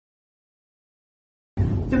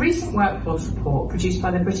The recent workforce report produced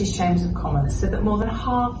by the British Chambers of Commerce said that more than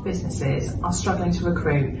half businesses are struggling to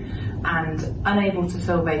recruit and unable to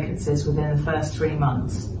fill vacancies within the first 3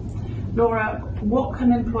 months. Laura, what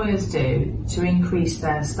can employers do to increase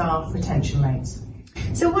their staff retention rates?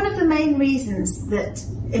 So one of the main reasons that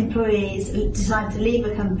employees decide to leave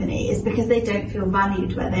a company is because they don't feel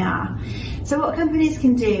valued where they are. So what companies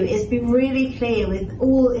can do is be really clear with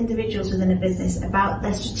all individuals within a business about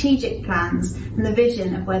their strategic plans and the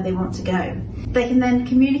vision of where they want to go. They can then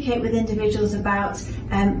communicate with individuals about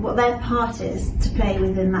what their part is to play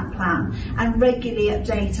within that plan and regularly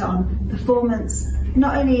update on performance,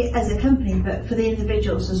 not only as a company but for the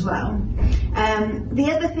individuals as well.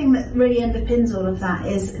 The other thing that really underpins all of that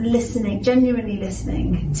is listening, genuinely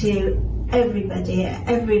listening to everybody at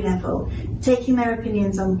every level, taking their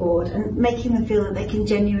opinions on board and making them feel that they can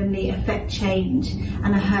genuinely affect change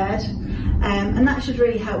and are heard, and that should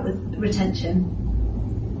really help with retention.